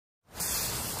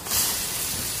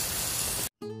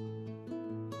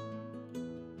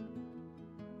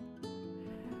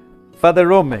Father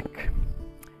Romek,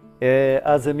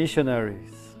 as a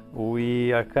missionaries,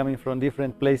 we are coming from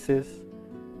different places,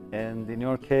 and in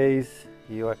your case,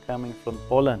 you are coming from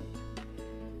Poland.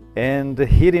 And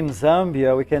here in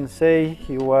Zambia, we can say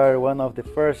you are one of the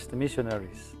first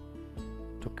missionaries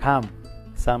to come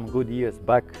some good years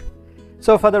back.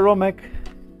 So, Father Romek,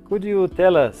 could you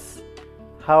tell us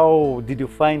how did you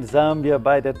find Zambia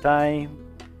by the time?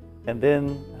 And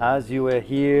then, as you were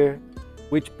here,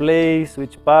 which place,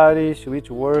 which parish,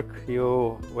 which work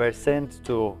you were sent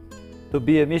to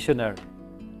be a missionary?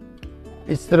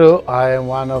 It's true, I am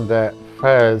one of the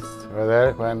first.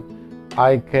 When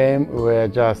I came, we were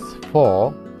just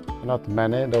 4, not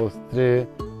many, those 3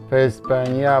 first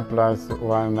pioneer plus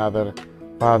one other,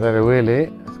 Father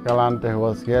Willie Escalante, who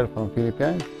was here from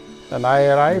Philippines. Then I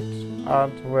arrived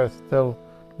and we were still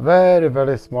very,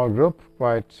 very small group,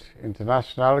 quite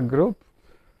international group.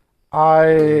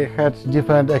 I had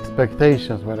different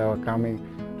expectations when I was coming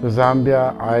to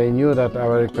Zambia. I knew that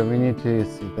our community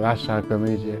is international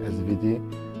community,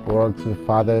 SVD, works with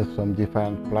fathers from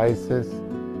different places.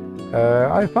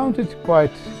 I found it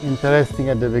quite interesting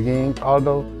at the beginning,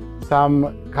 although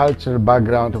some cultural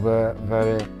background were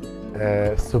very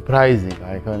surprising.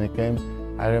 Like when it came,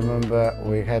 I remember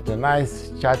we had a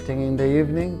nice chatting in the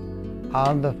evening,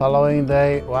 and the following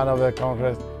day, one of the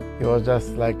conference, he was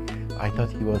just like, I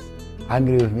thought he was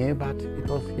angry with me, but it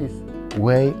was his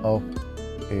way of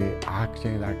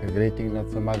acting, like a greeting, not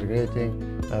so much greeting,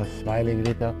 smiling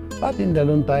little, but in the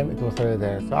long time it was already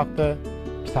there. So after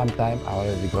some time I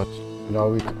already got to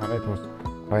know it, and it was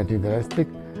quite interesting.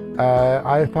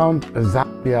 I found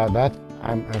Zambia that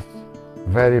time a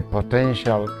very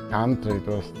potential country. It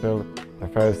was still the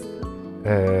first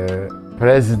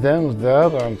president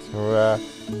there, and we were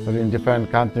in different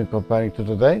countries comparing to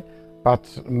today, but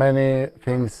many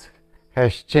things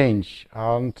has changed,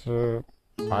 and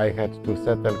I had to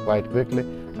settle quite quickly.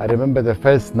 I remember the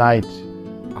first night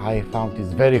I found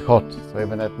it's very hot, so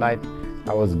even at night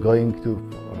I was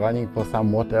running for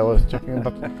some water, I was checking,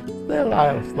 but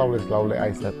still slowly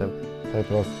I settled. So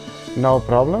it was no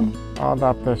problem, and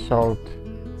after short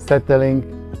settling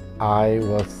I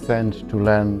was sent to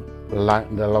learn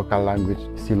the local language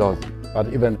Silozi.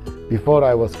 But even before,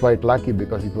 I was quite lucky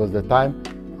because it was the time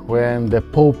when the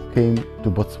Pope came to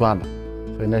Botswana.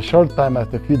 So in a short time,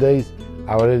 after a few days,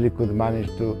 I already could manage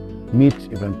to meet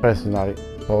even personally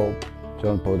Pope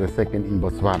John Paul II in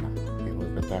Botswana. It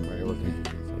was the time when I was visiting.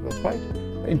 So it was quite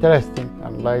interesting.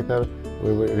 And later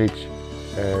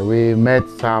we met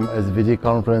some SVD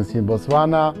conference in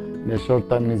Botswana. In a short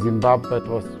time in Zimbabwe, it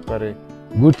was very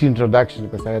good introduction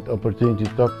because I had opportunity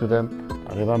to talk to them.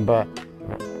 I remember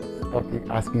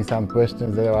asking some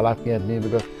questions. They were laughing at me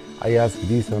because I asked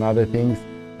this and other things.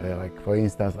 Like for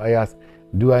instance, I asked,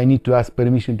 do I need to ask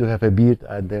permission to have a beard?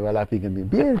 And they were laughing at me.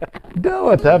 Beard? Do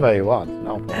whatever you want,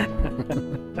 no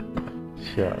problem.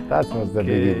 Sure, that was the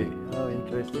beginning. Oh,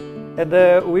 interesting.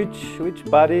 And which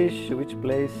parish, which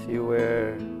place you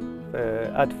were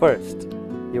at first?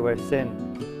 You were sent?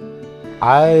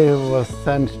 I was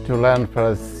sent to learn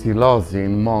first Silozi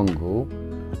in Mongu,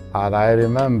 and I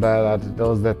remember that it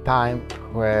was the time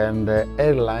when the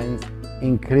airlines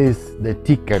increased the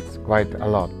tickets quite a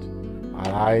lot. And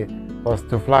I was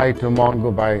to fly to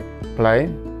Mongu by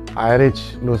plane. I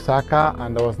reached Lusaka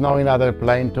and there was no another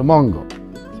plane to Mongu.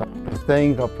 So after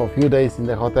staying for a few days in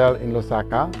the hotel in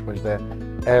Lusaka, which the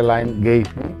airline gave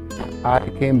me, I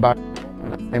came back on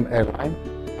the same airline.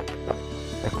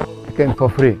 I came for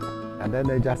free. And then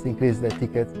they just increased the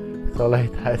tickets. So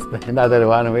later I spent another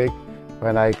 1 week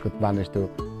when I could manage to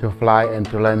fly and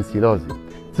to learn Silozi.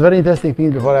 It's a very interesting thing.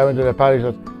 Before I went to the parish,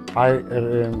 that I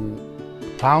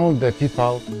found the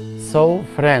people so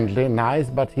friendly, nice,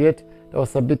 but yet there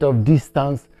was a bit of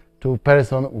distance to a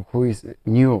person who is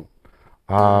new.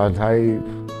 And I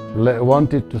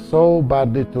wanted to so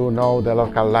badly to know the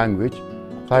local language,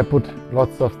 so I put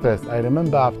lots of stress. I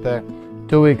remember after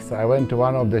 2 weeks I went to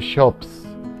one of the shops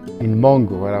in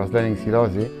Mongu where I was learning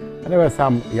Silozi, and there were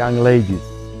some young ladies.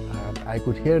 I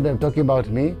could hear them talking about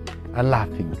me and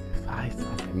laughing. I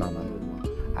said, no.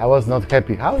 I was not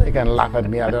happy. How they can laugh at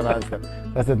me? I don't understand.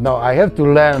 I said, no, I have to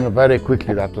learn very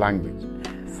quickly that language.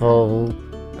 So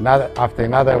after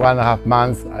another 1.5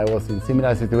 months, I was in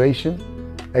similar situation.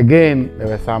 Again, there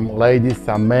were some ladies,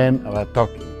 some men who were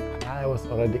talking, and I was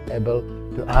already able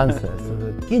to answer.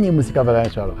 So, kini musika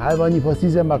barangachwalo. Haibani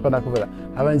posize makona kubera.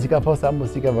 Haibani zika posa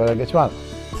musika barangachwalo.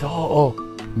 So,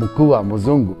 mukua,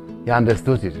 muzungu, he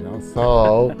understood it, you know.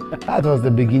 So that was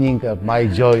the beginning of my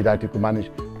joy that you could manage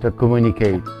to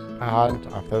communicate. And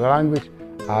after the language,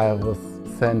 I was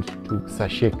sent to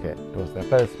Sashike. It was the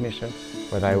first mission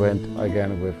where I went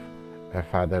again with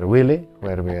Father Willie,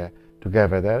 where we were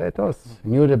together there. It was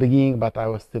new the beginning, but I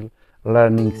was still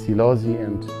learning Silozi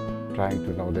and trying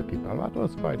to know the people. That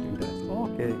was quite interesting.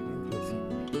 Okay, interesting.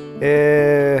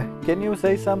 Can you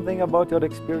say something about your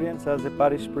experience as a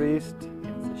parish priest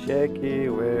in Szeki,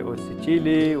 or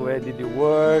Sicily? Where did you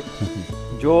work?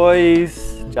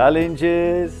 Joys,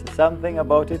 challenges, something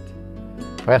about it?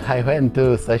 When I went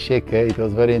to Szeki, it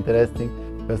was very interesting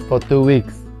because for 2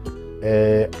 weeks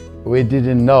we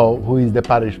didn't know who is the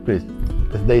parish priest.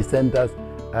 They sent us,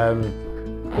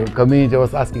 the community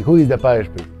was asking who is the parish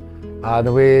priest,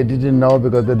 and we didn't know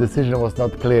because the decision was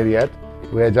not clear yet.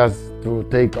 We were just to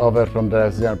take over from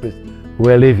the Syrian priests who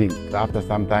were leaving. After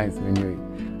some time we knew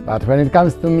it. But when it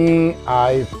comes to me,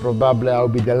 I'll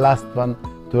be the last one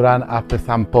to run after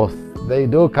some posts. They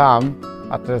do come,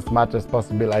 but as much as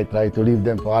possible I try to leave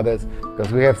them for others,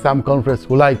 because we have some conference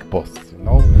who like posts, you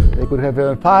know. They could have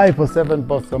even 5 or 7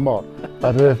 posts or more.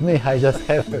 But with me, I just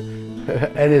have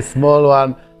any small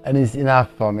one and it's enough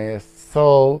for me.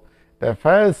 So the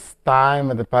first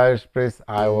time as the parish priest,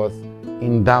 I was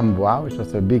in Dambwa, which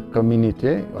was a big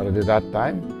community already that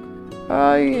time.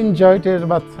 I enjoyed it,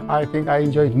 but I think I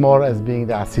enjoyed more as being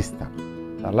the assistant.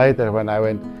 And later when I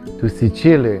went to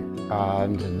Sicily,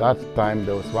 and that time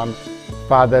there was one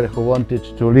father who wanted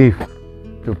to leave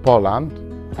to Poland,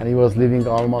 and he was living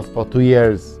almost for 2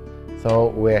 years. So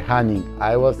we're hunting.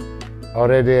 I was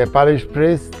already a parish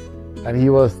priest, and he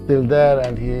was still there,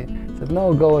 and he said,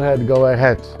 no, go ahead, go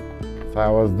ahead. So I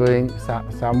was doing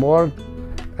some work.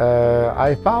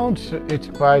 I found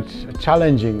it quite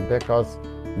challenging because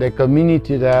the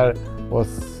community there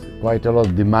was quite a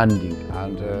lot demanding,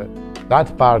 and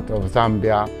that part of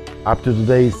Zambia up to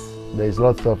today there's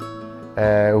lots of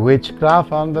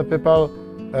witchcraft, and the people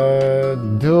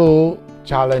do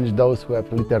challenge those who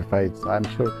have little faith. So I'm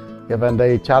sure even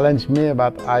they challenged me,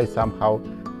 but I somehow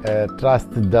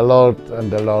trusted the Lord,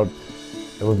 and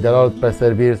with the Lord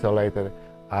persevered. So later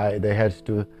they had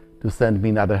to send me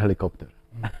another helicopter.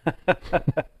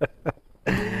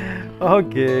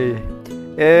 Okay.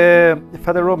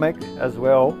 Father Romek, as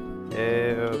well,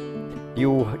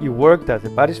 you worked as a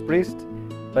parish priest,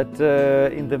 but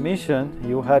in the mission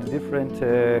you had different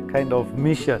kind of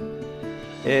mission.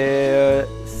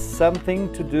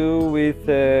 Something to do with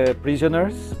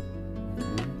prisoners,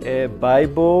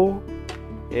 Bible,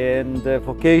 and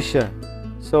vocation.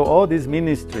 So all these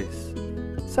ministries.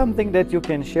 Something that you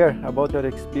can share about your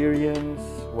experience,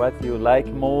 what you like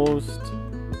most,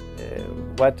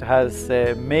 what has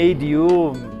made you,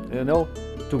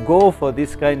 to go for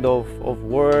this kind of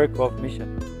work, of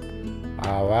mission.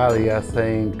 Well, you are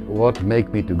saying what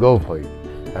make me to go for it.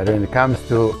 And when it comes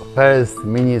to first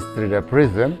ministry, the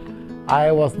prison,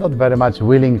 I was not very much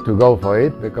willing to go for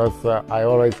it, because I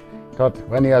always thought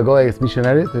when you are going as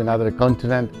missionary to another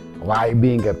continent, why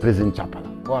being a prison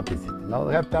chaplain? What is it?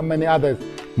 We have so many others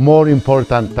more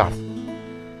important tasks.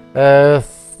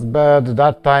 But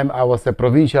that time I was a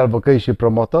provincial vocation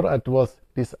promoter. It was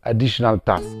this additional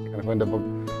task. And when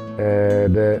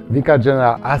the Vicar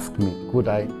General asked me, could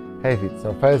I have it?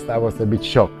 So first I was a bit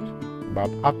shocked, but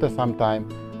after some time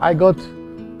I got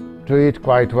to it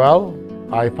quite well.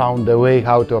 I found the way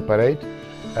how to operate.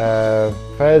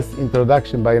 First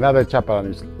introduction by another chaplain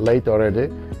is late already.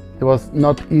 It was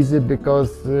not easy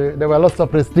because there were lots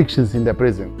of restrictions in the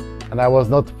prison, and I was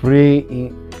not free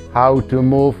in how to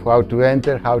move, how to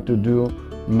enter, how to do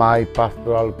my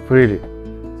pastoral freely.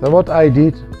 So what I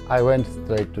did, I went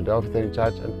straight to the officer in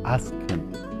charge and asked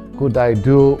him, could I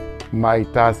do my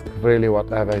task freely,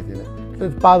 whatever is in it? He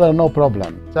said, Father, no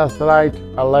problem. Just write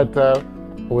a letter,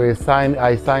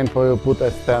 I sign for you, put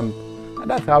a stamp. And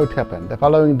that's how it happened. The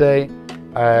following day,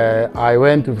 I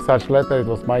went with such letter. It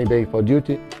was my day for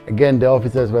duty. Again, the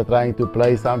officers were trying to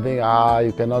play something.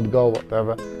 You cannot go,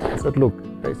 whatever. I said, look,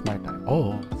 it's my time.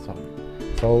 Oh, sorry.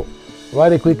 So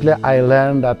very quickly I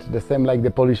learned that the same like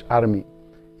the Polish army,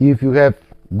 if you have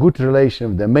good relation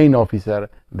with the main officer,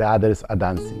 the others are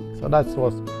dancing. So that's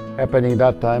what's happening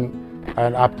that time,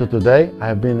 and up to today I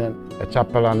have been a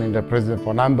chaplain in the prison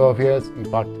for a number of years. In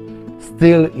fact,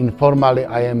 still informally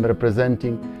I am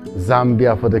representing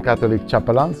Zambia for the Catholic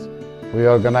chaplains. We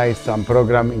organized some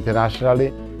program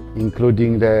internationally,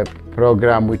 including the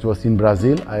program which was in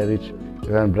Brazil. I reached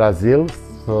even Brazil,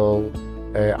 so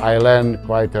I learned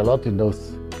quite a lot in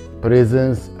those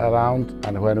prisons around,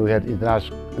 and when we had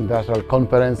international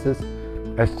conferences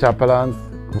as chaplains,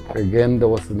 again there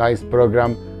was a nice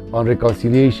program on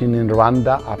reconciliation in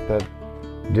Rwanda after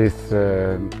these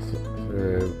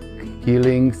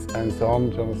killings and so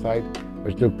on, genocide,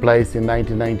 which took place in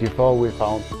 1994. We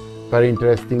found very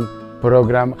interesting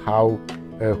program how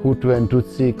Hutu and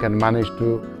Tutsi can manage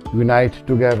to unite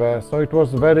together. So it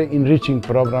was a very enriching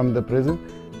program in the prison,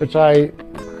 which I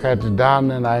had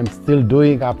done and I'm still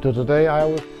doing up to today. I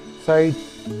would say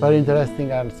it's very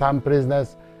interesting, and some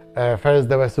prisoners first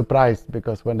they were surprised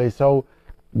because when they saw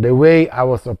the way I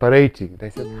was operating, they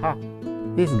said, "Ha,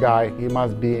 this guy, he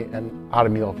must be an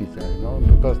army officer, you know,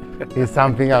 because he's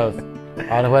something else."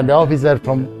 And when the officer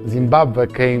from Zimbabwe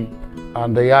came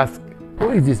and they asked,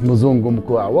 "Who is this Muzungu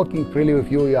Mkua? Walking freely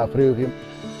with you, you are free with him?"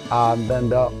 And then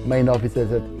the main officer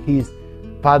said, "He's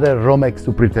Father Romek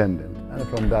Superintendent." And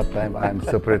from that time, I'm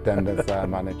superintendent, so I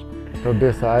manage to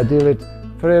do so. I deal it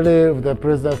freely with the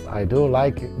prisoners. I do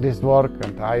like this work,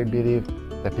 and I believe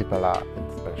the people are,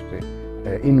 especially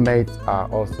inmates, are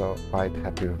also quite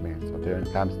happy with me. So when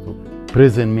it comes to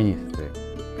prison ministry.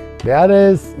 The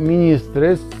other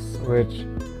ministries which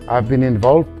I've been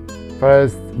involved,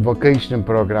 first vocation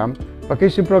program.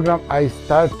 Vocation program I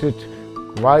started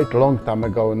quite a long time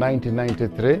ago,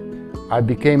 1993. I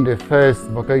became the first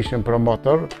vocation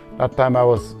promoter. That time I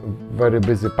was very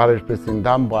busy parish priest in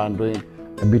Dambo and doing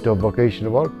a bit of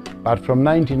vocation work. But from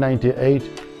 1998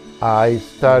 I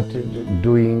started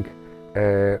doing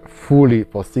fully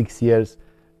for 6 years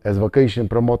as vocation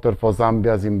promoter for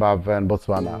Zambia, Zimbabwe and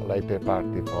Botswana, later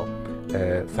partly for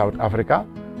South Africa.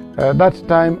 That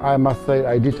time I must say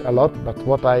I did a lot, but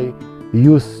what I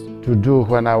used to do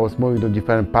when I was moving to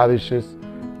different parishes,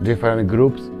 different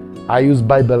groups, I use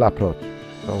Bible approach.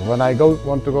 So when I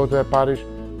want to go to a parish,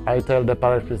 I tell the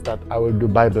parish priest that I will do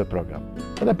Bible program.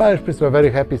 So the parish priests were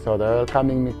very happy, so they were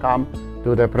coming me come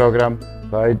to the program.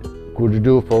 So I could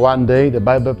do for one day the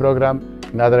Bible program,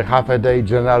 another half a day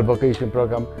general vocation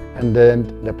program, and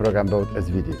then the program about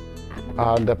SVD.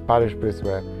 And the parish priests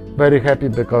were very happy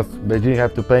because they didn't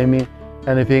have to pay me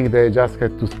anything, they just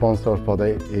had to sponsor for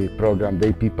the program,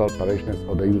 they people, parishioners,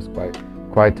 so they used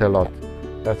quite a lot.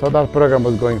 So that program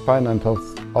was going fine, and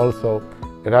also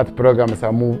that program, as I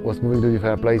was moving to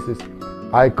different places,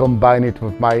 I combined it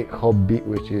with my hobby,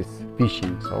 which is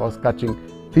fishing. So I was catching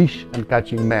fish and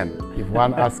catching men. If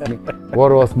one asked me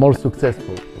what was more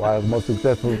successful,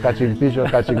 catching fish or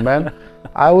catching men,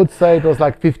 I would say it was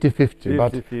like 50-50,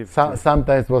 but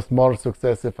sometimes it was more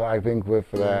successful, I think, with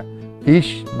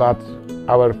fish, but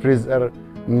our freezer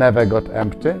never got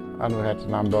empty and we had a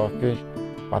number of fish.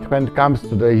 But when it comes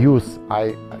to the youth,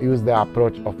 I use the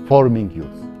approach of forming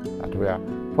youth, that we are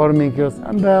forming youth,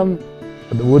 and then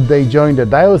would they join the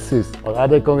diocese or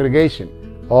other congregation,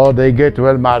 or they get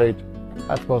well married.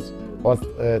 That was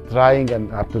trying,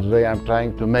 and up to today I'm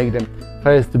trying to make them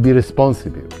first to be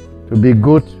responsible, to be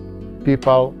good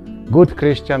people, good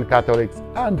Christian Catholics,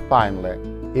 and finally,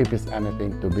 if it's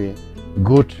anything, to be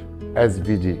good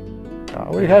SVD.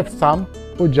 We have some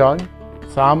who join,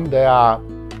 some they are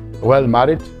well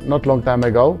married, not long time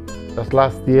ago. Just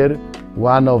last year,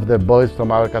 one of the boys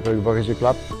from our Catholic Vocation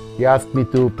Club, he asked me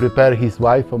to prepare his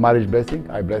wife for marriage blessing.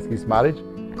 I blessed his marriage,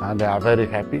 and they are very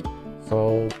happy.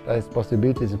 So there's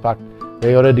possibilities. In fact,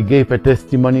 they already gave a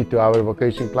testimony to our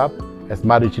vocation club as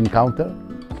marriage encounter.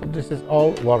 So this is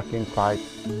all working quite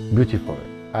beautifully.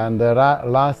 And the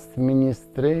last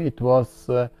ministry, it was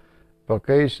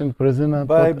vocation, prison,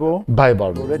 Bible.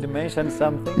 Bible. You already mentioned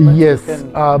something. Yes,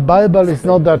 Bible is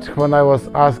not that. When I was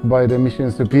asked by the mission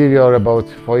superior about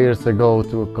 4 years ago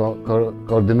to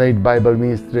coordinate Bible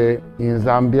ministry in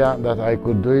Zambia, that I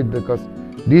could do it, because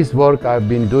this work I've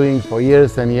been doing for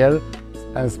years and years,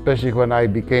 and especially when I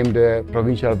became the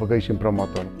provincial vocation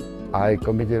promoter. I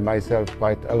committed myself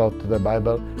quite a lot to the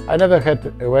Bible. I never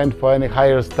went for any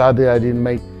higher study. I didn't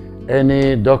make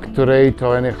any doctorate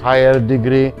or any higher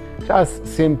degree. Just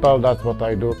simple, that's what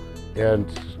I do. And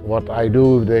what I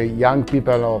do with the young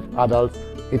people or adults,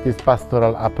 it is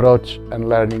pastoral approach and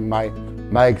learning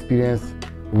my experience.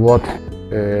 What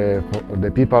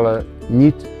the people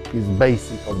need is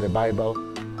basic of the Bible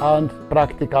and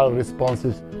practical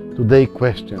responses to their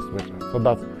questions. So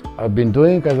that's I've been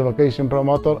doing as a vocation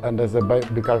promoter and as a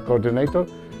biblical coordinator.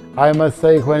 I must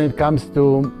say, when it comes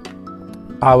to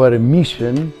our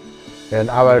mission and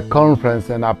our conference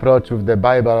and approach with the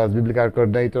Bible as biblical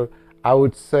coordinator, I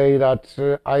would say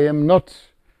that I am not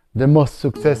the most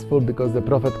successful, because the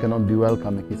prophet cannot be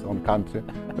welcome in his own country,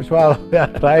 which we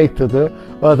are trying to do.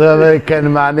 Whatever I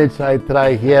can manage, I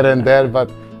try here and there,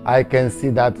 but I can see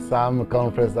that some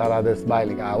conferences are rather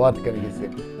smiling. What can he say?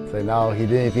 So now he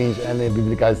didn't finish any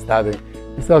biblical study.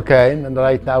 It's okay, and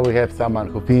right now we have someone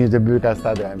who finished the biblical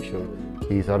study. I'm sure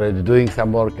he's already doing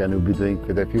some work and will be doing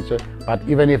for the future. But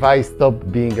even if I stop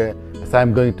being, as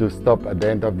I'm going to stop at the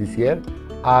end of this year,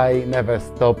 I never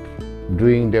stop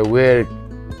doing the work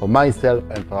for myself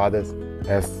and for others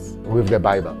as with the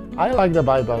Bible. I like the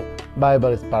Bible. Bible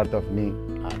is part of me.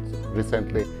 And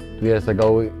recently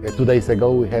 2 days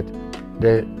ago, we had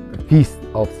the feast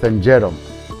of St. Jerome.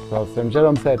 So St.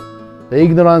 Jerome said, the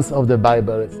ignorance of the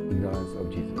Bible is ignorance of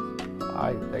Jesus.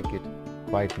 I take it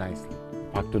quite nicely.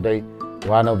 But today,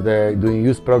 doing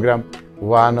youth program,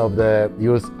 one of the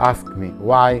youth asked me,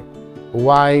 why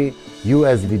you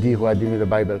SVD who are dealing with the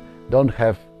Bible don't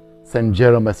have St.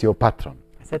 Jerome as your patron?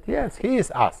 I said, yes, he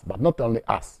is us, but not only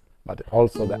us, but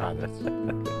also the others.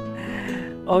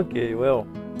 Okay, well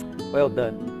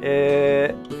done.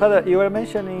 Father, you were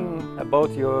mentioning about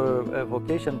your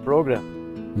vocation program.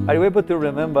 Mm-hmm. Are you able to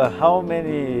remember how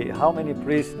many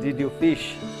priests did you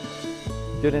fish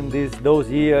during those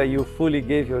years you fully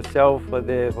gave yourself for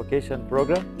the vocation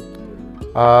program?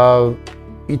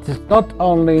 It is not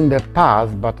only in the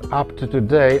past, but up to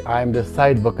today, I am the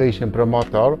side vocation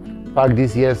promoter. In fact,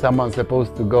 this year someone's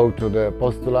supposed to go to the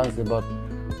postulants, but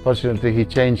fortunately he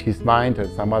changed his mind, and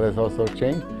some others also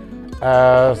changed.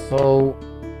 So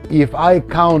if I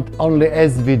count only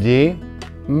SVD,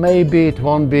 maybe it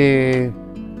won't be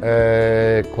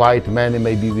quite many,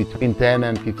 maybe between 10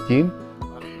 and 15.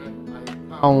 But when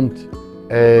I count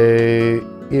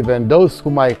even those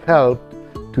whom I helped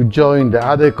to join the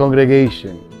other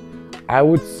congregation, I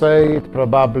would say it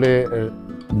probably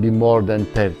be more than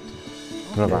 30,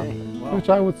 probably. Wow. Which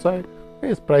I would say,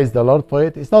 please praise the Lord for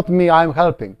it. It's not me I'm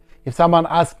helping. If someone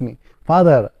asks me,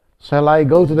 Father, shall I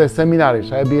go to the seminary?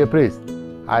 Shall I be a priest?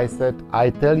 I said, I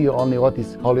tell you only what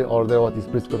is Holy Order, what is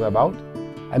priesthood about.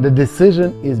 And the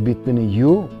decision is between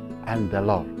you and the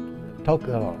Lord. Talk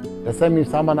to the Lord. The same if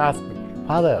someone asks me,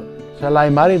 Father, shall I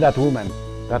marry that woman,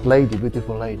 that lady,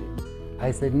 beautiful lady? I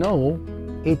said, no,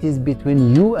 it is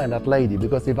between you and that lady.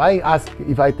 Because if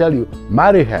I tell you,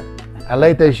 marry her, and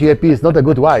later she appears not a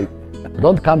good wife,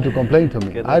 don't come to complain to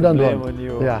me. I don't want. On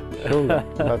you. Yeah, sure.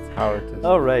 That's how it is.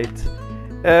 All right.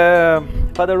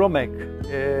 Father Romek,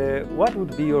 what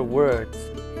would be your words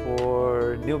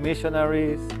for new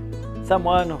missionaries,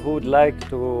 someone who would like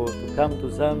to come to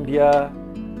Zambia,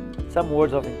 some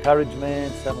words of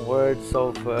encouragement, some words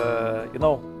of,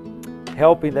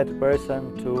 helping that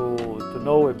person to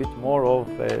know a bit more of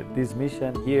this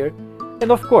mission here.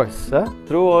 And of course,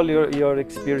 through all your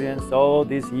experience, all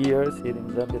these years here in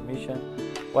Zambian Mission,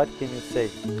 what can you say?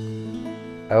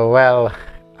 Well,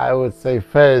 I would say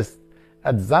first,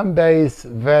 that Zambia is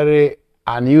very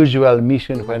unusual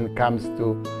mission when it comes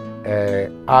to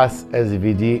us as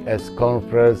SVD, as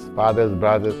conference, fathers,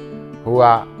 brothers, who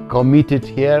are committed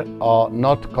here or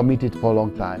not committed for a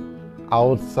long time. I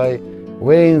would say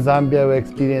we in Zambia, we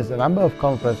experienced a number of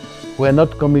conferences who are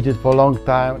not committed for a long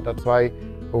time. That's why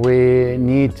we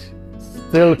need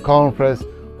still conference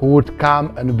who would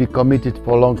come and be committed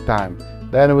for a long time.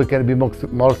 Then we can be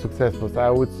more successful. So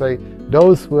I would say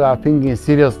those who are thinking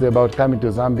seriously about coming to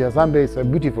Zambia, Zambia is a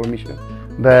beautiful mission.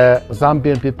 The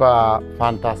Zambian people are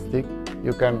fantastic.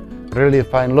 You can really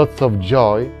find lots of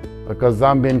joy because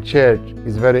Zambian church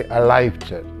is very alive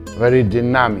church, very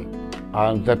dynamic.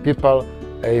 And the people,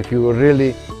 if you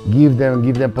really give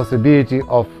them possibility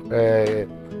of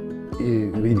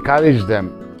encourage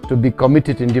them to be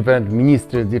committed in different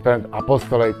ministries, different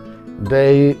apostolates,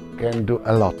 they can do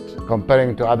a lot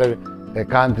comparing to other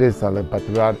countries, in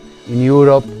particular in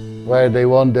Europe, where they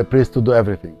want the priest to do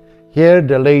everything. Here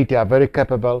the laity are very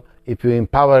capable. If you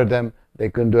empower them, they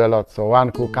can do a lot. So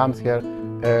one who comes here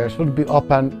should be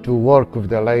open to work with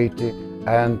the laity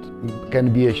and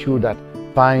can be assured that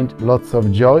find lots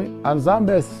of joy. And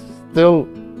Zambia is still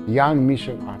young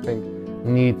mission, I think,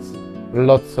 needs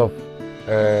lots of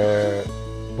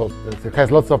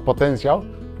has lots of potential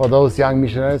for those young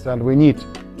missionaries, and we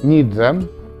need them.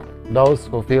 Those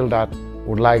who feel that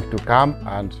would like to come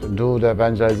and do the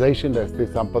evangelization, there's still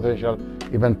some potential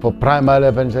even for primary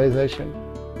evangelization.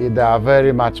 They are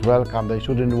very much welcome. They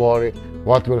shouldn't worry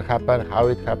what will happen, how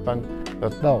it happened.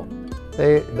 But no,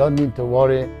 they don't need to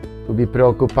worry, to be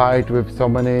preoccupied with so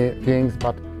many things,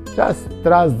 but just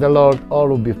trust the Lord, all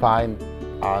will be fine,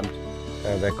 and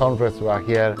the conference who are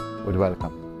here would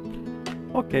welcome.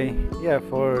 Okay, yeah,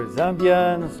 for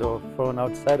Zambians or from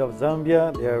outside of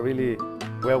Zambia, they are really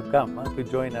welcome to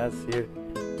join us here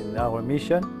in our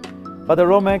mission. Father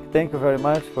Romek, thank you very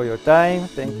much for your time.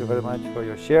 Thank you very much for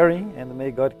your sharing, and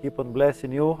may God keep on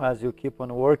blessing you as you keep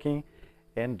on working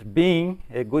and being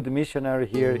a good missionary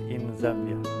here in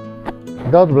Zambia.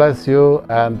 God bless you,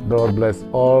 and God bless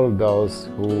all those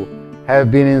who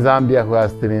have been in Zambia, who are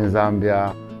still in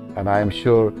Zambia, and I am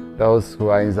sure those who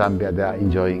are in Zambia, they are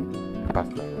enjoying the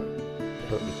pastor.